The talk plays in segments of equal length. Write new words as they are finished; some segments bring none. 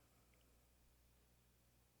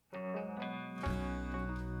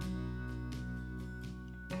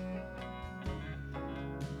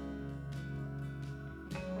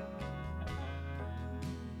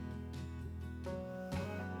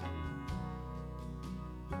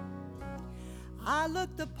I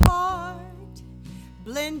look the part,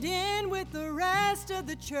 blend in with the rest of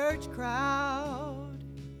the church crowd.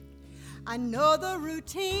 I know the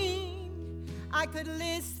routine, I could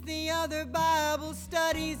list the other Bible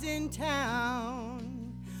studies in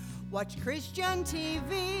town. Watch Christian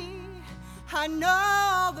TV, I know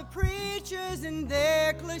all the preachers and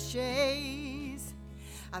their cliches.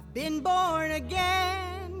 I've been born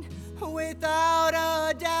again, without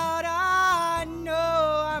a doubt I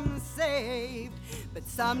know I'm saved. But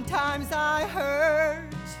sometimes I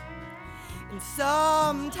hurt, and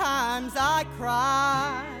sometimes I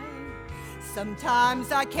cry. Sometimes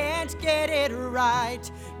I can't get it right,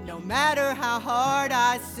 no matter how hard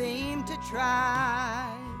I seem to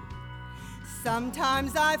try.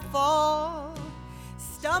 Sometimes I fall,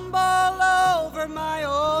 stumble over my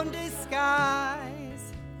own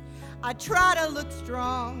disguise. I try to look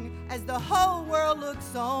strong as the whole world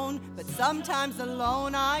looks on, but sometimes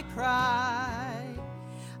alone I cry.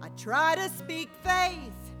 I try to speak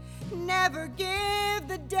faith, never give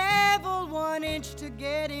the devil 1 inch to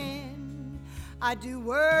get in. I do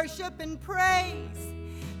worship and praise,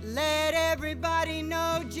 let everybody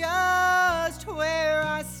know just where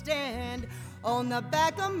I stand. On the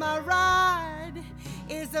back of my ride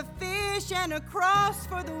is a fish and a cross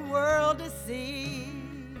for the world to see.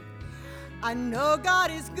 I know God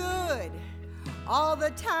is good all the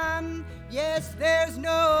time, yes, there's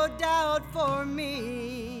no doubt for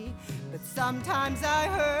me. But sometimes I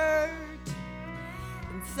hurt,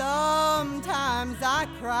 and sometimes I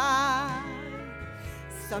cry.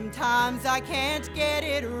 Sometimes I can't get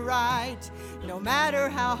it right, no matter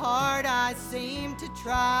how hard I seem to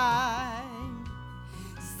try.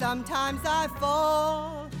 Sometimes I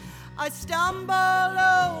fall, I stumble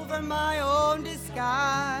over my own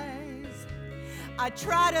disguise. I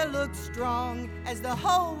try to look strong as the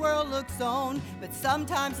whole world looks on, but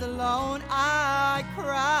sometimes alone I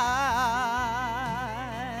cry.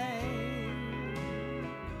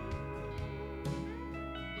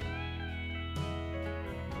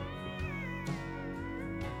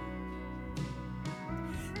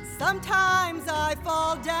 Sometimes I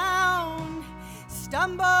fall down,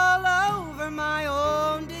 stumble over my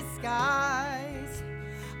own disguise.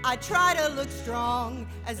 I try to look strong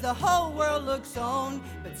as the whole world looks on,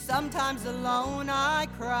 but sometimes alone I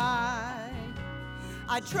cry.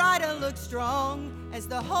 I try to look strong as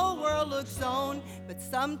the whole world looks on, but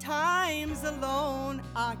sometimes alone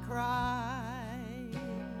I cry.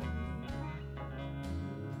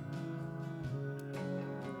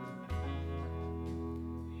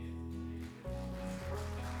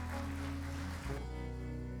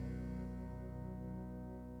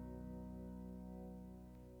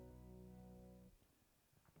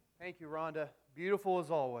 Thank you, Rhonda. Beautiful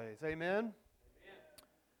as always. Amen? Amen.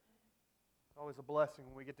 It's always a blessing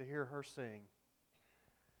when we get to hear her sing.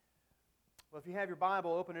 Well, if you have your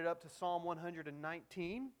Bible, open it up to Psalm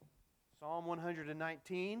 119. Psalm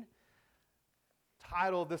 119.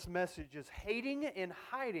 Title of this message is Hating and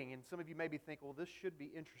Hiding. And some of you maybe think, well, this should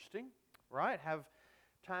be interesting, right? Have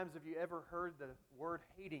you ever heard the word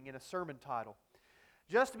hating in a sermon title?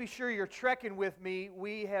 Just to be sure you're trekking with me,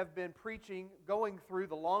 we have been going through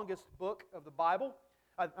the longest book of the Bible.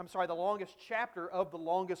 The longest chapter of the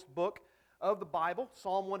longest book of the Bible,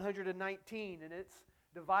 Psalm 119. And it's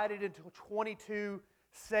divided into 22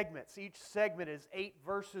 segments. Each segment is 8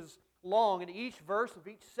 verses long, and each verse of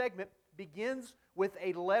each segment begins with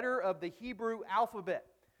a letter of the Hebrew alphabet.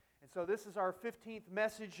 And so this is our 15th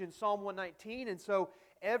message in Psalm 119, and so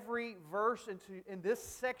every verse in this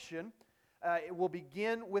section it will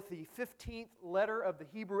begin with the 15th letter of the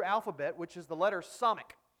Hebrew alphabet, which is the letter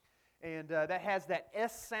Samech. And that has that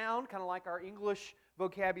S sound, kind of like our English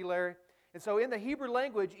vocabulary. And so in the Hebrew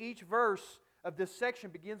language, each verse of this section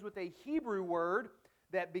begins with a Hebrew word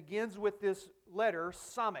that begins with this letter,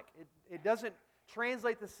 Samech. It doesn't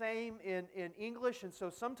translate the same in English, and so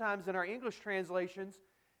sometimes in our English translations,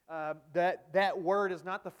 that word is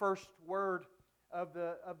not the first word of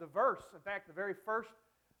the verse. In fact, the very first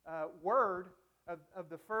word of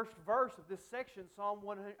the first verse of this section,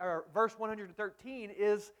 verse 113,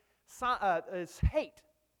 is hate.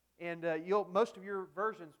 And most of your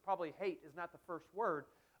versions probably hate is not the first word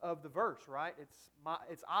of the verse, right? It's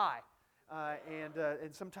I,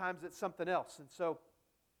 and sometimes it's something else. And so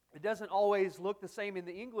it doesn't always look the same in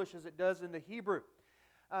the English as it does in the Hebrew.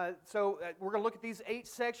 So we're going to look at these 8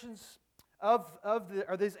 sections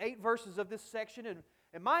these 8 verses of this section, and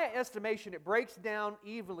in my estimation, it breaks down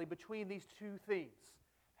evenly between these two themes,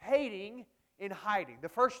 hating and hiding. The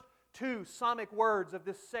first 2 Samech words of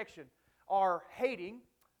this section are hating,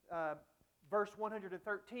 verse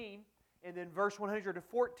 113, And then verse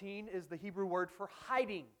 114 is the Hebrew word for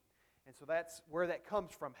hiding. And so that's where that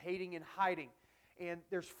comes from, hating and hiding. And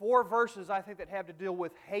there's 4 verses, I think, that have to deal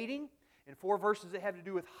with hating, and 4 verses that have to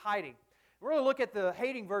do with hiding. We're going to look at the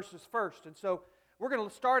hating verses first. And so we're going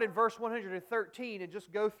to start in verse 113 and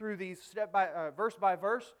just go through these verse by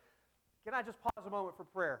verse. Can I just pause a moment for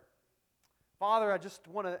prayer? Father, I just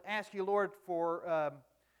want to ask you, Lord, for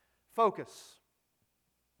focus.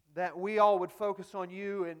 That we all would focus on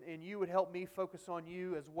you, and you would help me focus on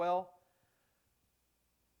you as well.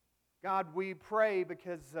 God, we pray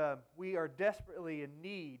because we are desperately in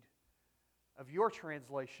need of your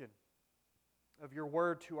translation of your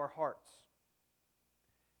word to our hearts.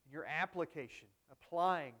 Your application,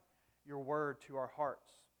 applying your word to our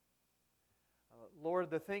hearts. Lord,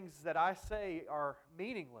 the things that I say are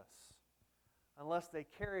meaningless unless they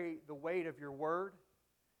carry the weight of your word,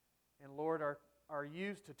 and Lord, are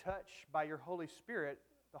used to touch by your Holy Spirit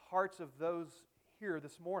the hearts of those here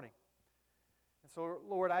this morning. And so,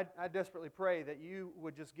 Lord, I desperately pray that you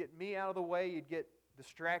would just get me out of the way, you'd get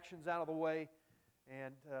distractions out of the way,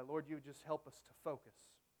 and Lord, you would just help us to focus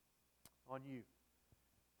on you,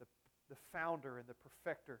 the founder and the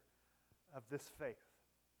perfecter of this faith.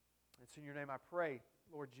 It's in your name I pray,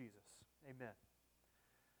 Lord Jesus. Amen.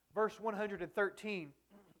 Verse 113,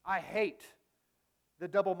 I hate the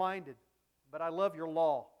double-minded, but I love your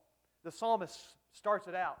law. The psalmist starts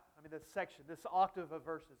it out, this section, this octave of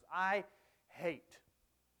verses. I hate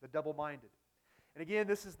the double-minded. And again,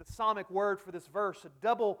 this is the psalmic word for this verse. A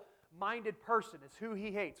double-minded person is who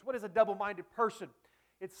he hates. What is a double-minded person?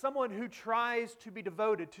 It's someone who tries to be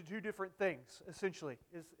devoted to 2 different things, essentially,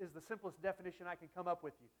 is the simplest definition I can come up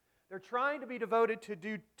with you. They're trying to be devoted to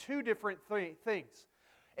do 2 different things.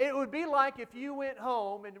 It would be like if you went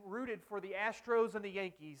home and rooted for the Astros and the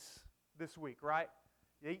Yankees this week, right?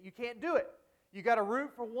 You can't do it. You got to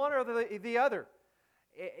root for one or the other.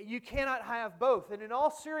 You cannot have both. And in all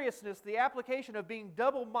seriousness, the application of being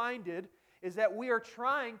double-minded is that we are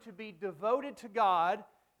trying to be devoted to God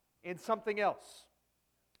and something else.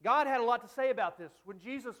 God had a lot to say about this. When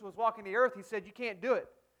Jesus was walking the earth, He said, you can't do it.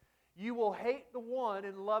 You will hate the one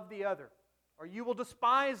and love the other. Or you will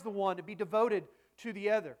despise the one and be devoted to the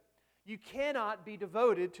other. You cannot be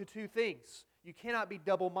devoted to 2 things. You cannot be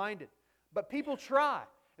double-minded. But people try.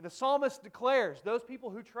 And the psalmist declares, those people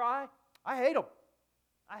who try, I hate them.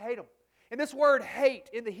 I hate them. And this word hate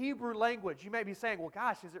in the Hebrew language, you may be saying, well,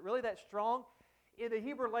 gosh, is it really that strong? In the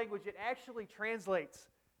Hebrew language, it actually translates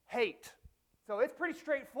hate. So it's pretty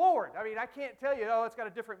straightforward. I can't tell you, it's got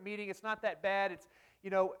a different meaning. It's not that bad.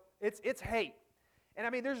 It's hate.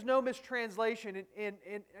 And there's no mistranslation. And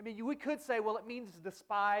we could say, well, it means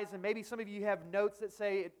despise. And maybe some of you have notes that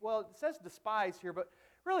say, it says despise here, but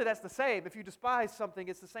really that's the same. If you despise something,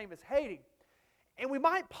 it's the same as hating. And we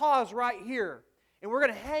might pause right here. And we're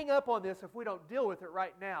going to hang up on this if we don't deal with it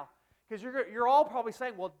right now. Because you're all probably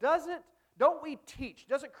saying, well, don't we teach,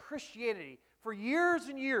 doesn't Christianity, for years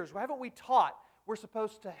and years, haven't we taught we're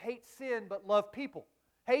supposed to hate sin but love people?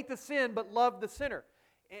 Hate the sin but love the sinner.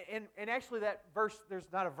 And actually that verse, there's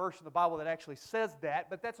not a verse in the Bible that actually says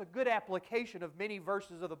that, but that's a good application of many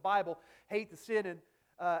verses of the Bible. Hate the sin and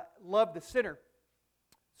love the sinner.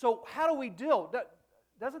 So how do we deal?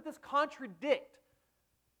 Doesn't this contradict?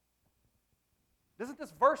 Doesn't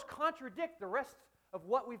this verse contradict the rest of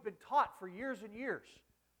what we've been taught for years and years?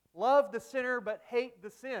 Love the sinner but hate the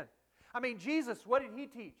sin. Jesus, what did He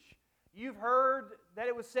teach? You've heard that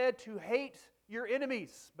it was said to hate your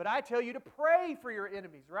enemies, but I tell you to pray for your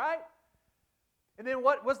enemies, right? And then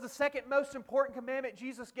what was the second most important commandment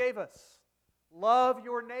Jesus gave us? Love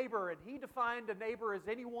your neighbor. And He defined a neighbor as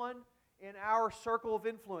anyone in our circle of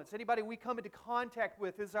influence. Anybody we come into contact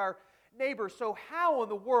with is our neighbor. So how in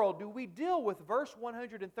the world do we deal with verse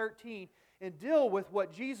 113 and deal with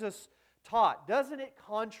what Jesus taught? Doesn't it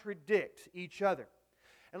contradict each other?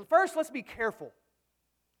 And first, let's be careful.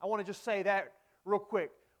 I want to just say that real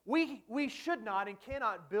quick. We should not and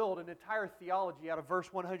cannot build an entire theology out of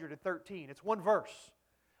verse 113. It's one verse.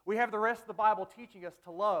 We have the rest of the Bible teaching us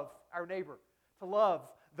to love our neighbor, to love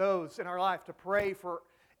those in our life, to pray for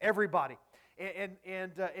everybody.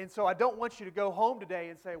 And so I don't want you to go home today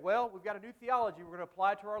and say, well, we've got a new theology we're going to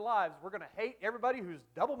apply to our lives. We're going to hate everybody who's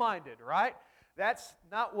double-minded, right? That's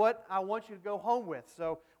not what I want you to go home with.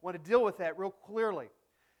 So I want to deal with that real clearly.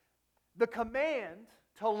 The command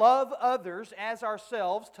to love others as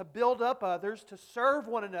ourselves, to build up others, to serve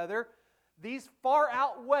one another, these far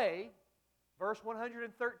outweigh verse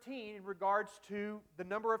 113 in regards to the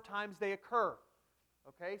number of times they occur.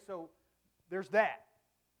 Okay, so there's that.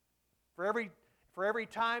 For every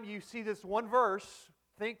time you see this one verse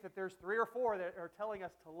think that there's 3 or 4 that are telling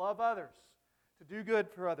us to love others, to do good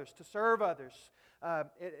for others, to serve others.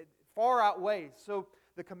 It far outweighs. So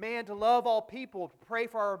the command to love all people, to pray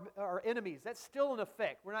for our enemies, that's still in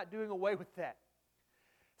effect. We're not doing away with that.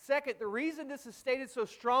 Second, the reason this is stated so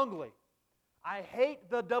strongly, I hate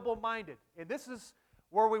the double-minded, and this is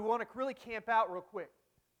where we want to really camp out real quick,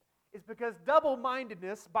 is because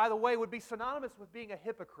double-mindedness, by the way, would be synonymous with being a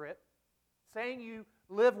hypocrite, saying you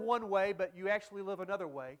live one way, but you actually live another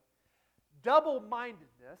way.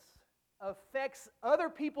 Double-mindedness affects other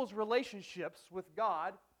people's relationships with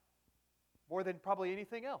God more than probably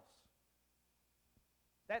anything else.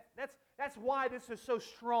 That's why this is so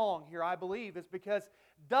strong here, I believe, is because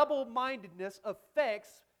double-mindedness affects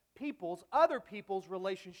other people's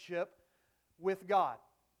relationship with God.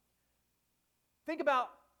 Think about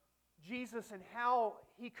Jesus and how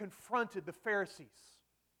He confronted the Pharisees.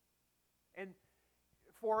 And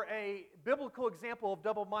for a biblical example of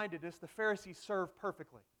double-mindedness, the Pharisees served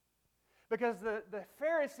perfectly. Because the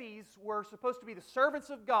Pharisees were supposed to be the servants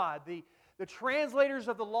of God, the translators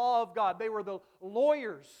of the law of God. They were the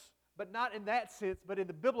lawyers, but not in that sense, but in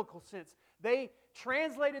the biblical sense. They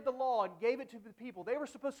translated the law and gave it to the people. They were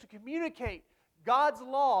supposed to communicate God's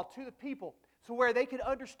law to the people so where they could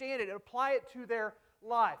understand it and apply it to their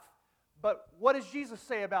life. But what does Jesus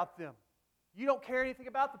say about them? You don't care anything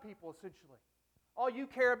about the people, essentially. All you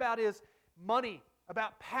care about is money,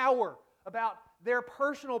 about power, about their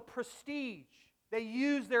personal prestige. They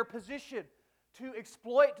use their position to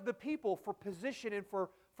exploit the people for position and for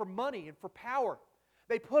money and for power.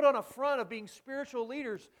 They put on a front of being spiritual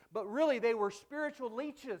leaders, but really they were spiritual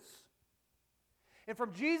leeches. And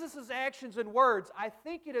from Jesus' actions and words, I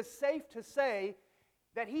think it is safe to say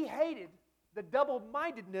that He hated the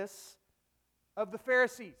double-mindedness of the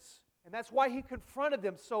Pharisees. And that's why He confronted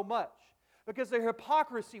them so much. Because their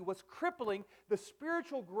hypocrisy was crippling the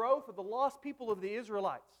spiritual growth of the lost people of the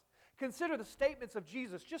Israelites. Consider the statements of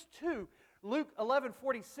Jesus, just 2. Luke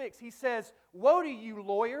 11:46, He says, "Woe to you,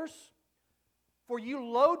 lawyers, for you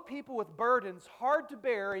load people with burdens hard to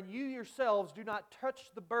bear, and you yourselves do not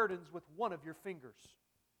touch the burdens with one of your fingers."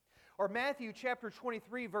 Or Matthew chapter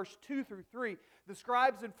 23, verse 2 through 3, the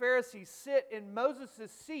scribes and Pharisees sit in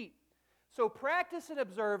Moses' seat. So practice and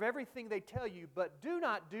observe everything they tell you, but do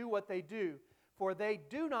not do what they do, for they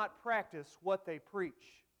do not practice what they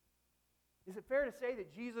preach. Is it fair to say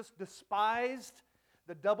that Jesus despised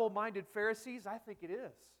the double-minded Pharisees? I think it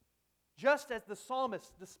is. Just as the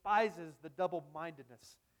psalmist despises the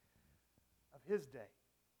double-mindedness of his day.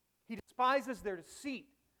 He despises their deceit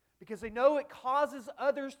because they know it causes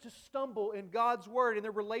others to stumble in God's Word in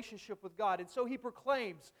their relationship with God. And so he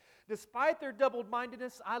proclaims, despite their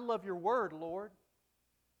double-mindedness, I love your Word, Lord.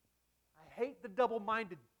 I hate the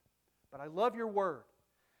double-minded, but I love your Word.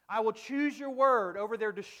 I will choose your Word over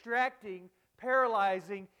their distracting,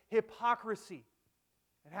 paralyzing hypocrisy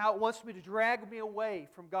and how it wants me to drag me away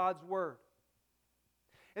from God's Word.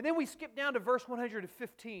 And then we skip down to verse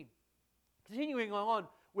 115, continuing on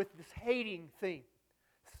with this hating theme.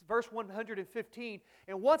 Verse 115,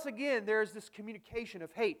 and once again there's this communication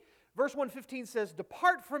of hate. Verse 115 says,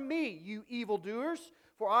 "Depart from me, you evildoers,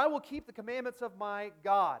 for I will keep the commandments of my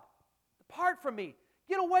God." Depart from me.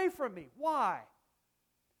 Get away from me. Why?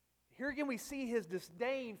 Here again we see his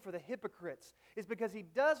disdain for the hypocrites. It's because he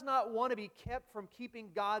does not want to be kept from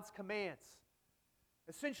keeping God's commands.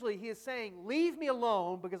 Essentially, he is saying, leave me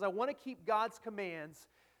alone because I want to keep God's commands,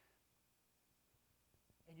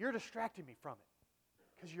 and you're distracting me from it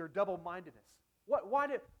because of your double-mindedness.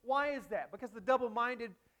 Why is that? Because the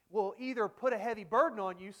double-minded will either put a heavy burden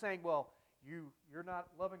on you saying, well, you're not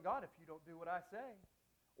loving God if you don't do what I say.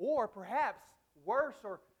 Or perhaps worse,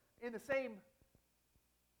 or in the same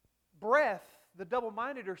breath, the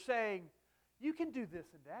double-minded are saying, you can do this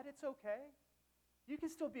and that, it's okay. You can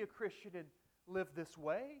still be a Christian and live this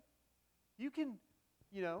way. You can,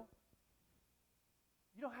 you don't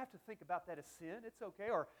have to think about that as sin, it's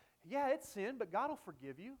okay. Or, yeah, it's sin, but God will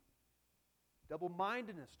forgive you.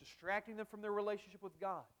 Double-mindedness, distracting them from their relationship with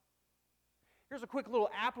God. Here's a quick little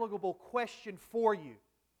applicable question for you.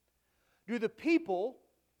 Do the people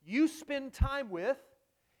you spend time with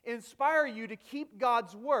inspire you to keep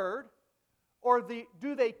God's Word, or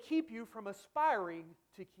do they keep you from aspiring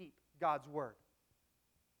to keep God's Word?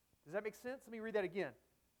 Does that make sense? Let me read that again.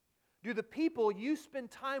 Do the people you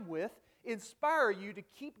spend time with inspire you to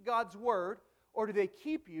keep God's Word, or do they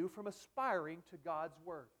keep you from aspiring to God's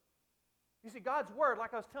Word? You see, God's Word,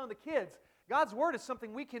 like I was telling the kids, God's Word is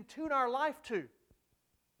something we can tune our life to.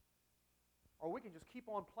 Or we can just keep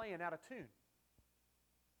on playing out of tune.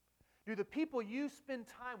 Do the people you spend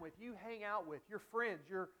time with, you hang out with, your friends,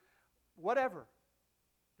 your whatever,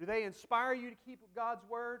 Do they inspire you to keep God's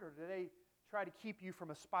Word, or do they try to keep you from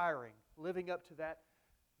aspiring, living up to that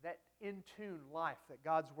in-tune life that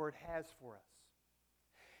God's Word has for us?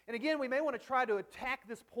 And again, we may want to try to attack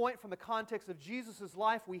this point from the context of Jesus'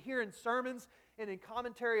 life. We hear in sermons and in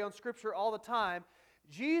commentary on Scripture all the time,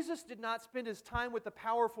 Jesus did not spend His time with the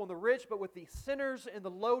powerful and the rich, but with the sinners and the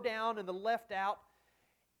low down and the left out.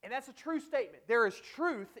 And that's a true statement. There is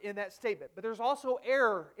truth in that statement. But there's also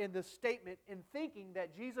error in this statement in thinking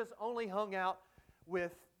that Jesus only hung out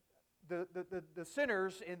with the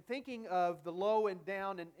sinners and thinking of the low and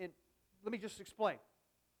down. And let me just explain.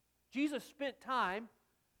 Jesus spent time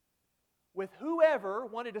with whoever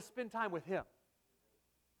wanted to spend time with Him.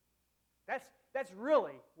 That's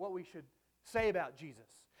really what we should say about Jesus.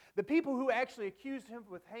 The people who actually accused Him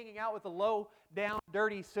with hanging out with the low, down,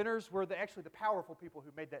 dirty sinners were actually the powerful people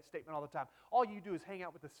who made that statement all the time. All you do is hang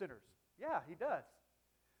out with the sinners. Yeah, He does.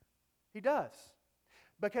 He does.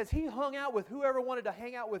 Because He hung out with whoever wanted to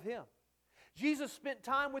hang out with Him. Jesus spent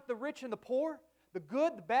time with the rich and the poor, the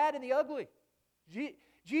good, the bad, and the ugly.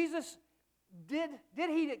 Jesus, did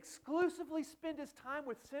He exclusively spend His time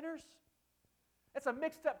with sinners? That's a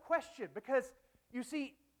mixed up question because, you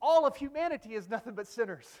see, all of humanity is nothing but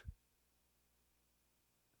sinners.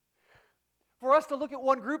 For us to look at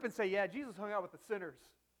one group and say, yeah, Jesus hung out with the sinners,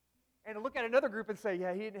 and to look at another group and say,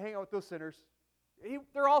 yeah, He didn't hang out with those sinners.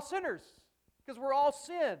 They're all sinners because we're all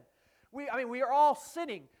sin. We are all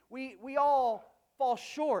sinning. We all fall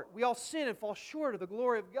short. We all sin and fall short of the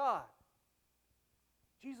glory of God.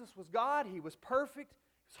 Jesus was God. He was perfect.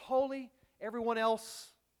 He was holy. Everyone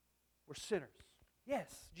else were sinners.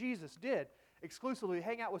 Yes, Jesus did exclusively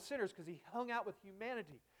hang out with sinners because He hung out with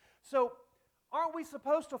humanity. So, aren't we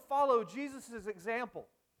supposed to follow Jesus' example?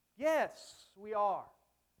 Yes, we are.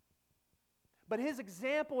 But His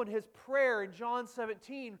example and His prayer in John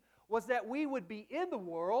 17 was that we would be in the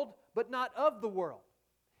world, but not of the world.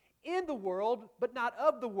 In the world, but not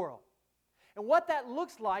of the world. And what that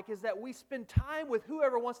looks like is that we spend time with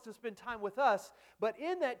whoever wants to spend time with us, but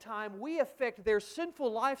in that time we affect their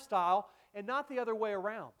sinful lifestyle and not the other way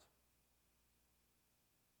around.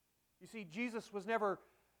 You see, Jesus was never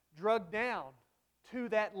drugged down to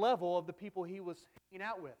that level of the people He was hanging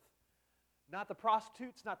out with. Not the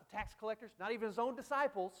prostitutes, not the tax collectors, not even His own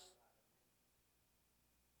disciples.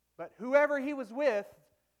 But whoever He was with,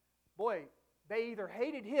 boy, they either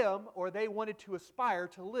hated Him or they wanted to aspire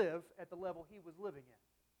to live at the level He was living at.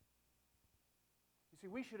 You see,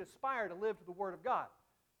 we should aspire to live to the Word of God.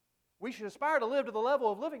 We should aspire to live to the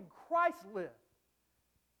level of living Christ lived.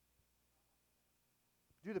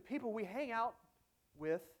 Do the people we hang out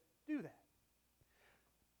with do that?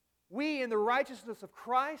 We, in the righteousness of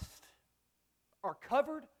Christ, are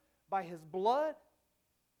covered by His blood.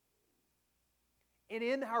 And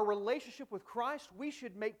in our relationship with Christ, we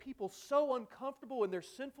should make people so uncomfortable in their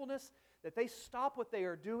sinfulness that they stop what they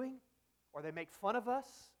are doing, or they make fun of us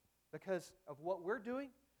because of what we're doing,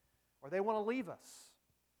 or they want to leave us.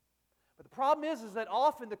 But the problem is that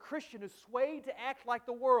often the Christian is swayed to act like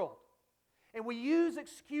the world. And we use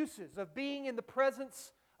excuses of being in the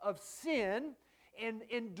presence of sin and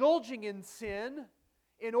indulging in sin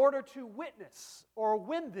in order to witness or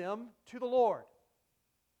win them to the Lord.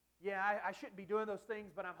 Yeah, I shouldn't be doing those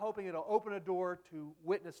things, but I'm hoping it'll open a door to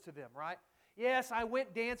witness to them, right? Yes, I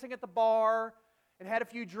went dancing at the bar and had a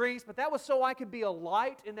few drinks, but that was so I could be a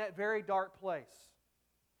light in that very dark place.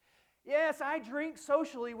 Yes, I drink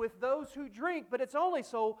socially with those who drink, but it's only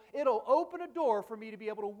so it'll open a door for me to be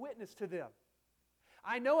able to witness to them.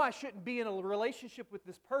 I know I shouldn't be in a relationship with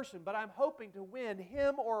this person, but I'm hoping to win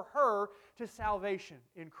him or her to salvation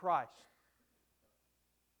in Christ.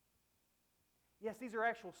 Yes, these are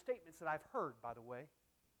actual statements that I've heard, by the way.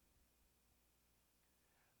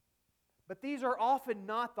 But these are often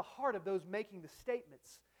not the heart of those making the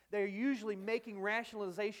statements. They're usually making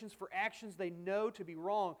rationalizations for actions they know to be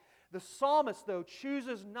wrong. The psalmist, though,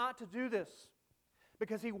 chooses not to do this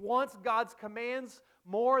because he wants God's commands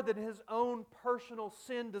more than his own personal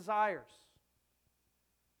sin desires.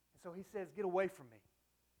 And so he says, get away from me,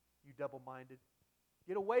 you double-minded.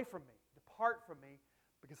 Get away from me. Depart from me,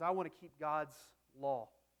 because I want to keep God's law.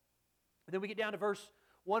 And then we get down to verse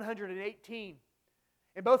 118.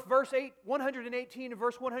 And both verse 118 and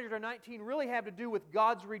verse 119 really have to do with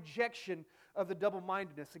God's rejection of the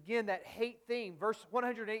double-mindedness. Again, that hate theme. Verse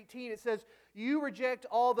 118, it says, you reject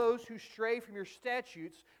all those who stray from your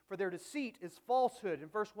statutes, for their deceit is falsehood. In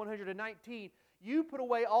verse 119, you put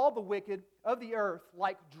away all the wicked of the earth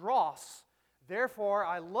like dross. Therefore,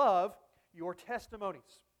 I love your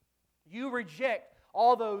testimonies. You reject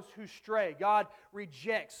all those who stray. God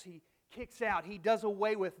rejects. He kicks out. He does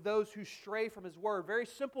away with those who stray from His Word. Very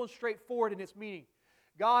simple and straightforward in its meaning.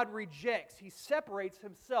 God rejects, He separates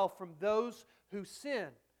Himself from those who sin.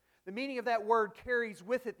 The meaning of that word carries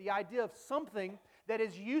with it the idea of something that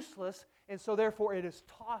is useless, and so therefore it is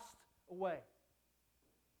tossed away.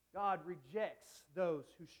 God rejects those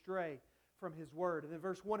who stray from His Word. And in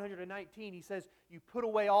verse 119, He says, you put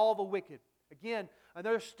away all the wicked. Again,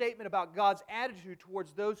 another statement about God's attitude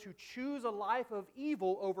towards those who choose a life of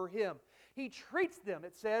evil over Him. He treats them,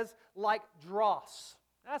 it says, like dross.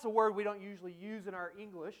 That's a word we don't usually use in our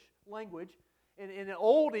English language. In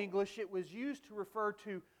Old English, it was used to refer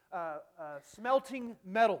to smelting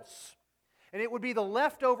metals. And it would be the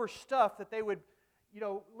leftover stuff that they would,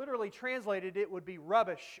 literally translated, it would be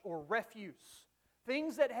rubbish or refuse.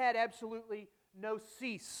 Things that had absolutely no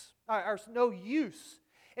use.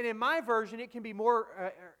 And in my version, it can be more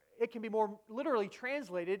literally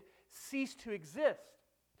translated, cease to exist.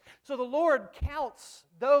 So the Lord counts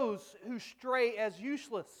those who stray as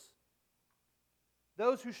useless.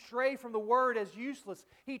 Those who stray from the Word as useless.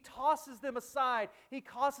 He tosses them aside. He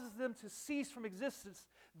causes them to cease from existence.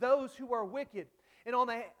 Those who are wicked. And on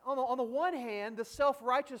the one hand, the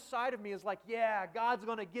self-righteous side of me is like, yeah, God's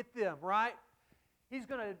going to get them, right? He's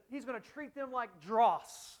going to treat them like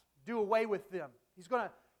dross. Do away with them. He's going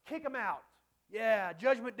to kick them out. Yeah,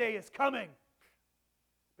 Judgment Day is coming.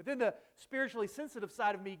 But then the spiritually sensitive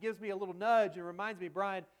side of me gives me a little nudge and reminds me,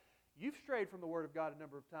 Brian, you've strayed from the Word of God a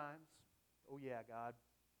number of times. Oh yeah, God.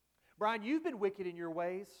 Brian, you've been wicked in your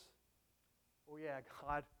ways. Oh yeah,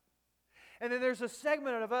 God. And then there's a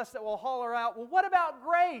segment of us that will holler out, well, what about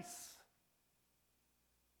grace?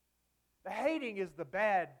 The hating is the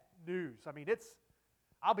bad news. I mean,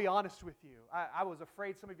 I'll be honest with you. I was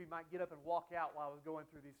afraid some of you might get up and walk out while I was going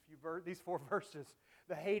through these 4 verses,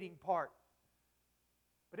 the hating part.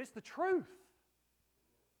 But it's the truth.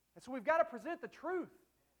 And so we've got to present the truth.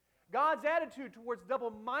 God's attitude towards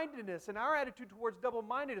double-mindedness and our attitude towards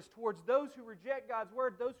double-mindedness, towards those who reject God's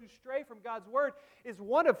Word, those who stray from God's Word, is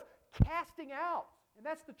one of casting out. And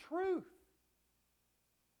that's the truth.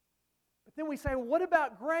 But then we say, well, what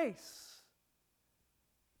about grace?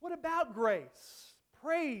 What about grace?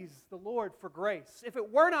 Praise the Lord for grace. If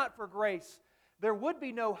it were not for grace, there would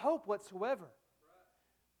be no hope whatsoever.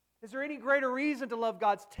 Is there any greater reason to love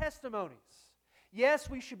God's testimonies? Yes,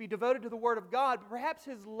 we should be devoted to the Word of God, but perhaps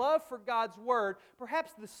his love for God's Word,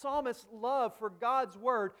 perhaps the psalmist's love for God's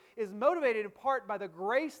Word is motivated in part by the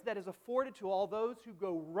grace that is afforded to all those who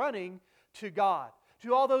go running to God,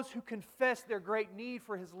 to all those who confess their great need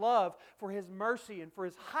for His love, for His mercy, and for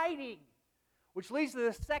His hiding. Which leads to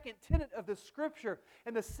the second tenet of the Scripture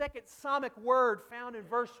and the second psalmic word found in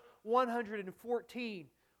verse 114.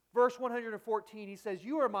 Verse 114, he says,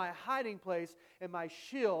 "You are my hiding place and my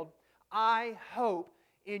shield. I hope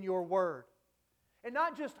in your word." And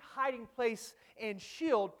not just hiding place and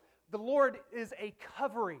shield, the Lord is a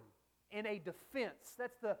covering and a defense.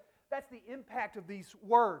 That's the impact of these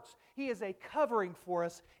words. He is a covering for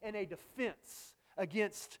us and a defense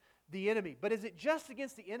against the enemy. But is it just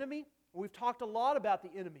against the enemy? We've talked a lot about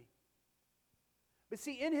the enemy. But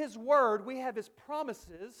see, in His Word, we have His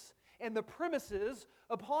promises and the premises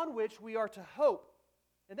upon which we are to hope.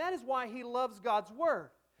 And that is why He loves God's Word.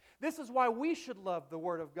 This is why we should love the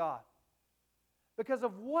Word of God. Because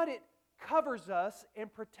of what it covers us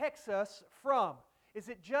and protects us from. Is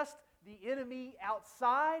it just the enemy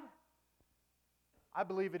outside? I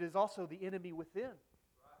believe it is also the enemy within.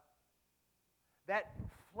 That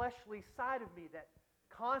fleshly side of me that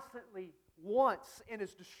constantly wants and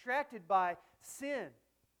is distracted by sin.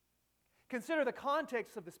 Consider the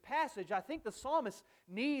context of this passage. I think the psalmist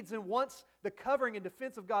needs and wants the covering and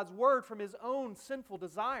defense of God's Word from his own sinful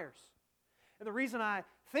desires. And the reason I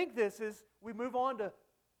think this is we move on to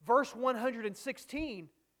verse 116.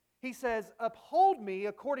 He says, "Uphold me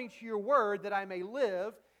according to your word that I may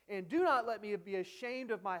live, and do not let me be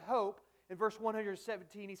ashamed of my hope." In verse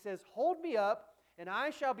 117 he says, "Hold me up, and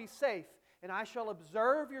I shall be safe, and I shall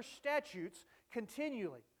observe your statutes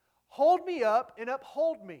continually." Hold me up and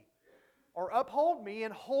uphold me. Or uphold me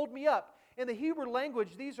and hold me up. In the Hebrew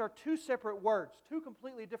language, these are two separate words, two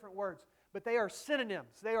completely different words, but they are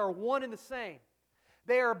synonyms. They are one and the same.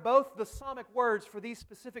 They are both the psalmic words for these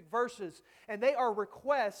specific verses, and they are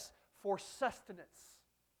requests for sustenance.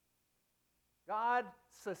 God,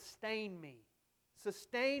 sustain me.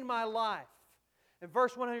 Sustain my life. In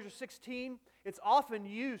verse 116, it's often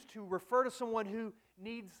used to refer to someone who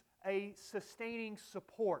needs a sustaining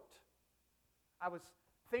support. I was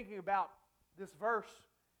thinking about this verse,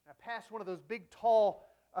 I passed one of those big, tall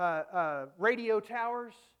radio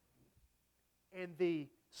towers, and the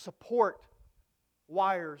support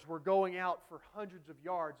wires were going out for hundreds of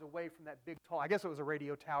yards away from that big tall, I guess it was a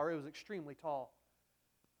radio tower. It was extremely tall.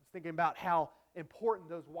 I was thinking about how important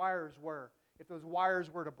those wires were. If those wires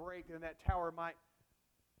were to break, then that tower might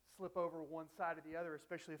slip over one side or the other,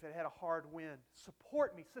 especially if it had a hard wind.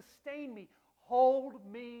 Support me, sustain me, hold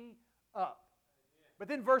me up. But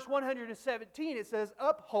then verse 117, it says,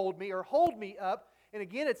 uphold me, or hold me up. And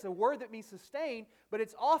again, it's a word that means sustain, but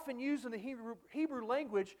it's often used in the Hebrew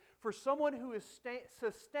language for someone who is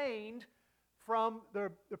sustained from the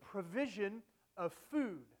provision of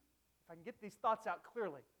food. If I can get these thoughts out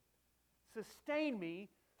clearly. Sustain me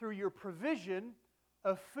through your provision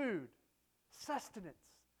of food. Sustenance.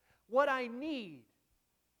 What I need.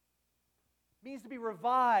 It means to be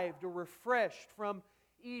revived or refreshed from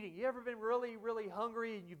eating. You ever been really, really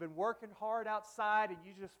hungry and you've been working hard outside and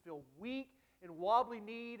you just feel weak and wobbly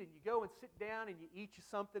kneed, and you go and sit down and you eat you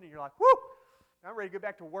something and you're like, whoo, I'm ready to go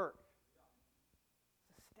back to work.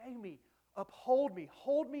 Sustain me, uphold me,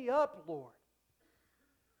 hold me up, Lord.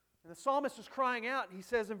 And the psalmist is crying out, and he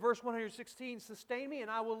says in verse 116, sustain me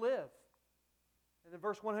and I will live. And then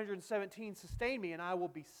verse 117, sustain me and I will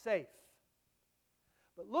be safe.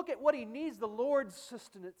 But look at what he needs the Lord's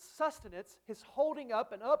sustenance, his holding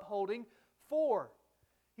up and upholding for.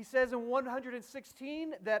 He says in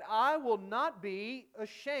 116 that I will not be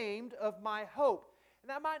ashamed of my hope. And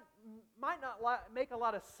that might not make a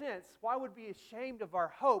lot of sense. Why would we be ashamed of our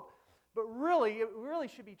hope? But really, it really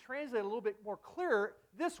should be translated a little bit more clear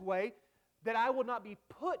this way, that I will not be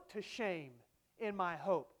put to shame in my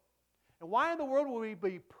hope. And why in the world will we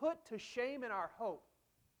be put to shame in our hope?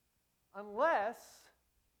 Unless,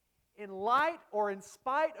 in light or in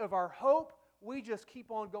spite of our hope, we just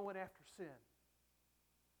keep on going after sin.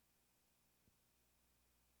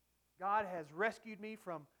 God has rescued me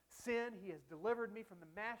from sin. He has delivered me from the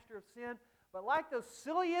master of sin. But like those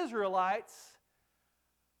silly Israelites,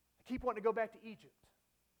 I keep wanting to go back to Egypt.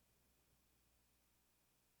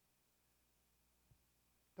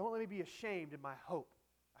 Don't let me be ashamed in my hope.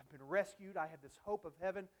 I've been rescued. I have this hope of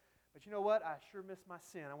heaven. But you know what? I sure miss my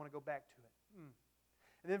sin. I want to go back to it.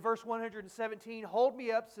 And then verse 117, hold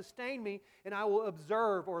me up, sustain me, and I will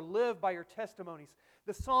observe or live by your testimonies.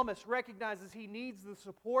 The psalmist recognizes he needs the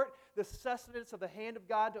support, the sustenance of the hand of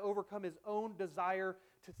God to overcome his own desire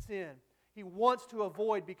to sin. He wants to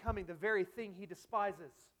avoid becoming the very thing he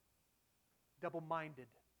despises, double-minded,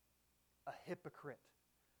 a hypocrite.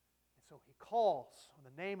 And so he calls on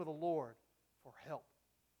the name of the Lord for help.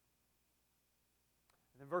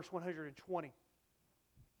 And then verse 120.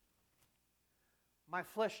 My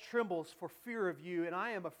flesh trembles for fear of you, and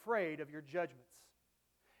I am afraid of your judgments.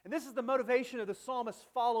 And this is the motivation of the psalmist's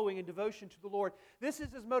following and devotion to the Lord. This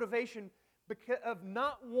is his motivation of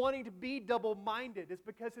not wanting to be double-minded. It's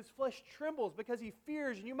because his flesh trembles, because he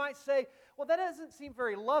fears. And you might say, well, that doesn't seem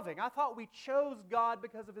very loving. I thought we chose God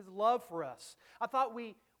because of his love for us. I thought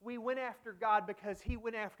we went after God because he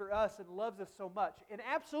went after us and loves us so much. And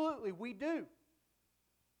absolutely, we do.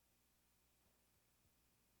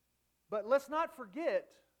 But let's not forget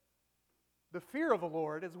the fear of the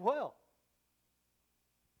Lord as well.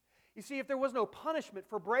 You see, if there was no punishment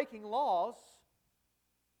for breaking laws,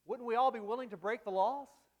 wouldn't we all be willing to break the laws?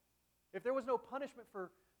 If there was no punishment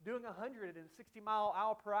for doing 160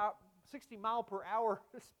 mile per hour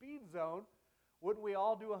speed zone, wouldn't we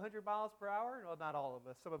all do 100 miles per hour? Well, not all of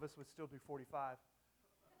us. Some of us would still do 45.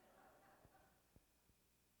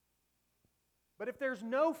 But if there's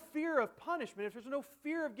no fear of punishment, if there's no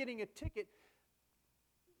fear of getting a ticket,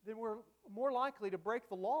 then we're more likely to break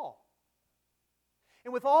the law.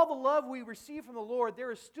 And with all the love we receive from the Lord,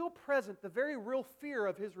 there is still present the very real fear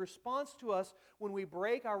of His response to us when we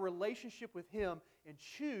break our relationship with Him and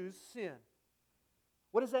choose sin.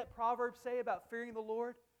 What does that proverb say about fearing the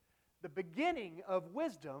Lord? The beginning of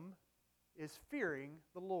wisdom is fearing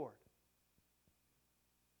the Lord.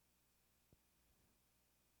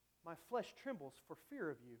 My flesh trembles for fear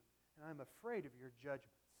of you, and I'm afraid of your judgments.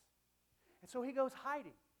 And so he goes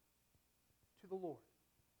hiding to the Lord.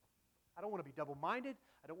 I don't want to be double-minded.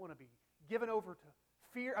 I don't want to be given over to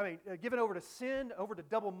fear. Given over to sin, over to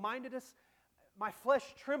double-mindedness. My flesh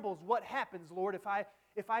trembles. What happens, Lord,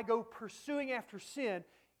 if I go pursuing after sin,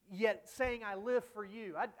 yet saying I live for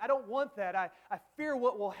you? I don't want that. I fear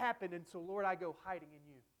what will happen, and so, Lord, I go hiding in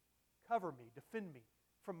you. Cover me, defend me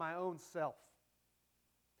from my own self.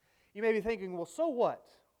 You may be thinking, well, so what?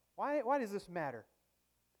 Why does this matter?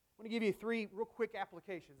 I want to give you 3 real quick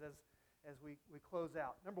applications as we close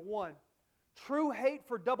out. Number 1, true hate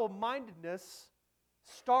for double-mindedness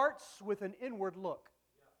starts with an inward look.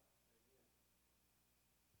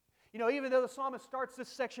 You know, even though the psalmist starts this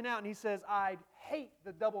section out and he says, I hate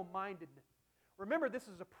the double-mindedness, Remember, this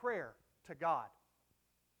is a prayer to God.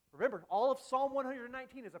 Remember, all of Psalm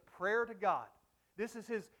 119 is a prayer to God. This is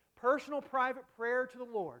his personal, private prayer to the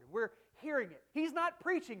Lord. We're hearing it. He's not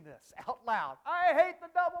preaching this out loud. I hate the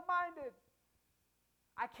double-minded.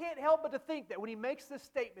 I can't help but to think that when he makes this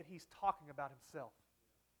statement, he's talking about himself.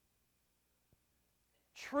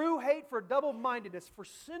 True hate for double-mindedness, for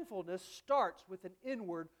sinfulness, starts with an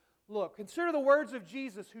inward look. Consider the words of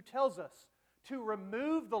Jesus, who tells us to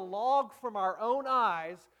remove the log from our own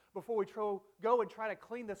eyes before we go and try to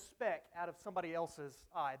clean the speck out of somebody else's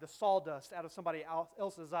eye, the sawdust out of somebody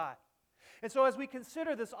else's eye. And so as we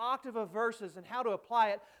consider this octave of verses and how to apply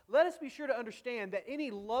it, let us be sure to understand that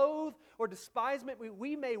any loathe or despisement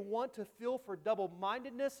we may want to feel for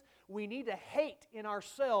double-mindedness, we need to hate in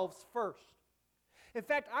ourselves first. In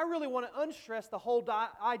fact, I really want to unstress the whole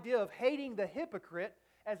idea of hating the hypocrite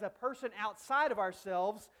as a person outside of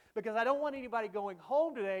ourselves, because I don't want anybody going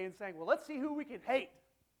home today and saying, well, let's see who we can hate.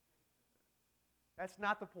 That's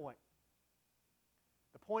not the point.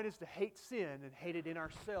 The point is to hate sin and hate it in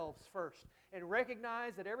ourselves first. And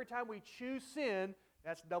recognize that every time we choose sin,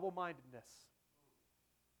 that's double-mindedness.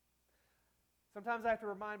 Sometimes I have to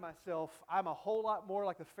remind myself I'm a whole lot more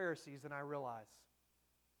like the Pharisees than I realize.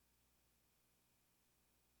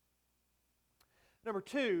 Number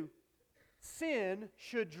 2, sin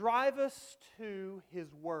should drive us to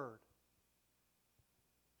His Word.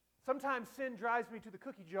 Sometimes sin drives me to the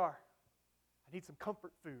cookie jar. I need some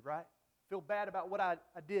comfort food, right? Feel bad about what I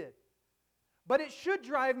did. But it should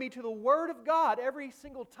drive me to the Word of God every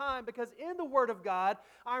single time, because in the Word of God,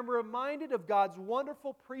 I'm reminded of God's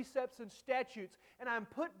wonderful precepts and statutes, and I'm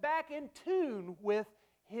put back in tune with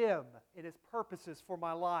Him and His purposes for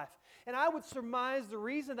my life. And I would surmise the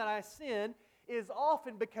reason that I sin is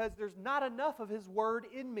often because there's not enough of His Word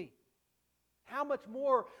in me. How much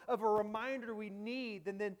more of a reminder we need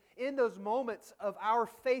than then in those moments of our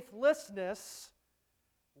faithlessness,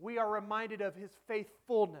 we are reminded of His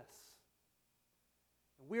faithfulness.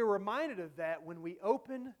 We are reminded of that when we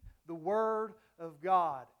open the Word of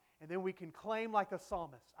God. And then we can claim like the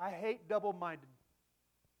psalmist, I hate double-minded,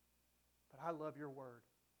 but I love your Word.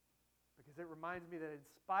 Because it reminds me that in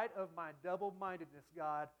spite of my double-mindedness,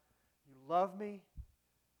 God, you love me,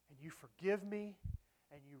 and you forgive me,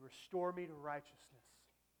 and you restore me to righteousness.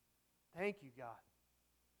 Thank you, God.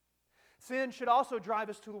 Sin should also drive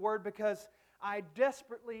us to the Word because I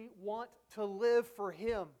desperately want to live for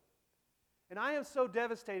Him. And I am so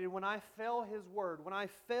devastated when I fail His Word, when I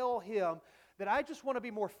fail Him, that I just want to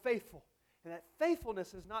be more faithful. And that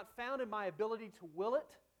faithfulness is not found in my ability to will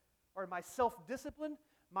it or in my self-discipline.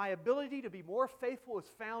 My ability to be more faithful is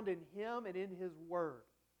found in Him and in His Word.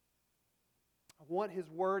 I want His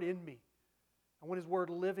Word in me. I want His Word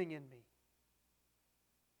living in me.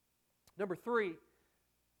 Number 3,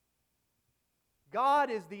 God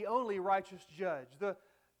is the only righteous judge.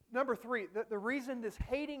 Number 3, the reason this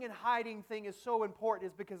hating and hiding thing is so important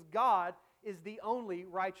is because God is the only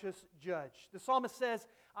righteous judge. The psalmist says,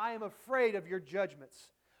 I am afraid of your judgments.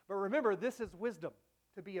 But remember, this is wisdom,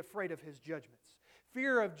 to be afraid of His judgments.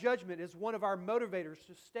 Fear of judgment is one of our motivators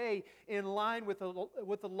to stay in line with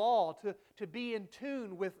the law, to be in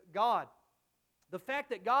tune with God. The fact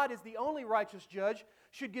that God is the only righteous judge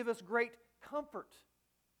should give us great comfort,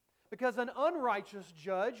 because an unrighteous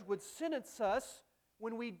judge would sentence us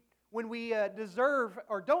when we deserve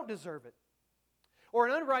or don't deserve it. Or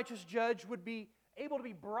an unrighteous judge would be able to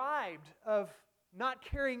be bribed of not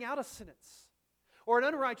carrying out a sentence. Or an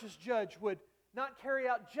unrighteous judge would not carry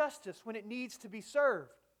out justice when it needs to be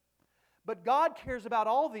served. But God cares about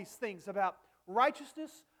all these things, about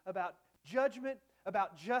righteousness, about judgment,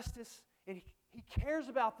 about justice, and He cares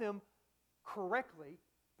about them correctly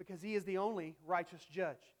because He is the only righteous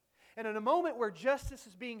judge. And in a moment where justice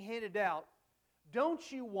is being handed out, don't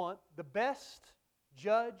you want the best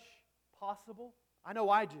judge possible? I know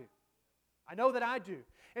I do. I know that I do.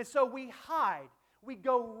 And so we hide. We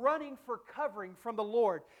go running for covering from the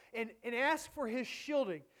Lord and ask for His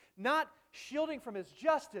shielding. Not shielding from His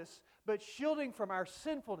justice, but shielding from our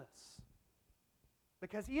sinfulness.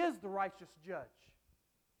 Because He is the righteous judge.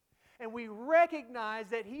 And we recognize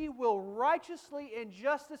that He will righteously and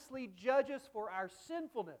justly judge us for our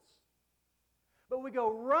sinfulness. But we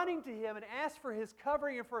go running to Him and ask for His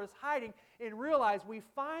covering and for His hiding and realize we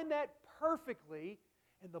find that perfectly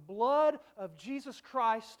in the blood of Jesus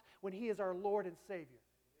Christ when He is our Lord and Savior.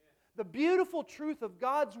 Amen. The beautiful truth of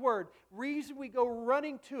God's Word, reason we go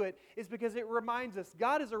running to it, is because it reminds us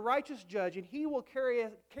God is a righteous judge and He will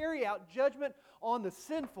carry out judgment on the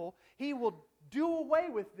sinful. He will do away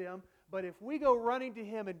with them. But if we go running to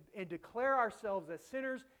Him and declare ourselves as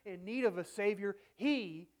sinners in need of a Savior,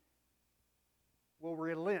 He will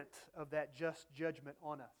relent of that just judgment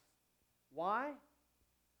on us. Why?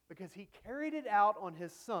 Because He carried it out on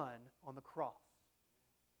His Son on the cross.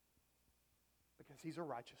 Because He's a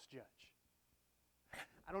righteous judge.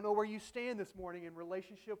 I don't know where you stand this morning in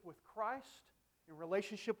relationship with Christ, in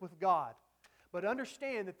relationship with God, but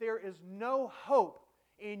understand that there is no hope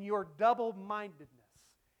in your double-mindedness,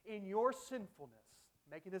 in your sinfulness.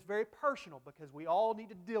 Making this very personal because we all need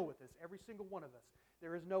to deal with this, every single one of us.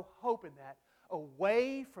 There is no hope in that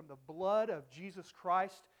away from the blood of Jesus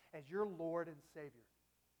Christ as your Lord and Savior.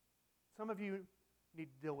 Some of you need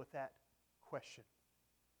to deal with that question.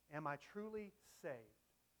 Am I truly saved?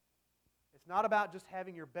 It's not about just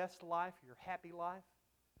having your best life, your happy life.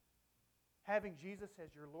 Having Jesus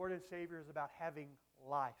as your Lord and Savior is about having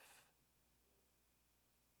life.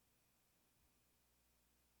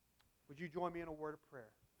 Would you join me in a word of prayer?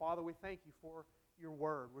 Father, we thank You for Your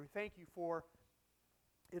Word. We thank You for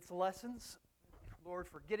its lessons. Lord,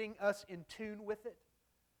 for getting us in tune with it.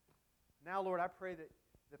 Now, Lord, I pray that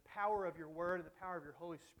the power of Your Word and the power of Your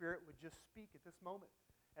Holy Spirit would just speak at this moment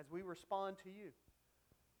as we respond to You.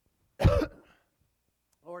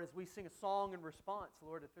 Lord, as we sing a song in response,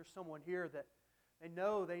 Lord, if there's someone here that they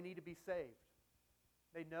know they need to be saved,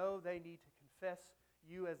 they know they need to confess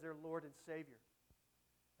You as their Lord and Savior,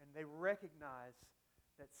 and they recognize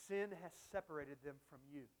that sin has separated them from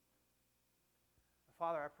You.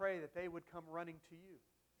 Father, I pray that they would come running to You.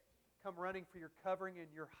 Come running for Your covering and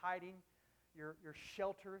Your hiding, your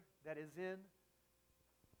shelter that is in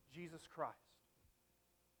Jesus Christ.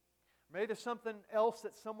 Maybe there's something else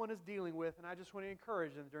that someone is dealing with, and I just want to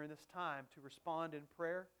encourage them during this time to respond in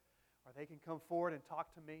prayer, or they can come forward and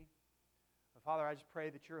talk to me. But Father, I just pray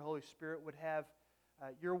that Your Holy Spirit would have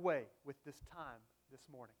Your way with this time this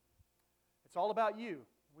morning. It's all about You.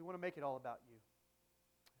 We want to make it all about You.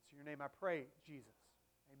 It's in Your name I pray, Jesus.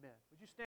 Amen. Would you stand?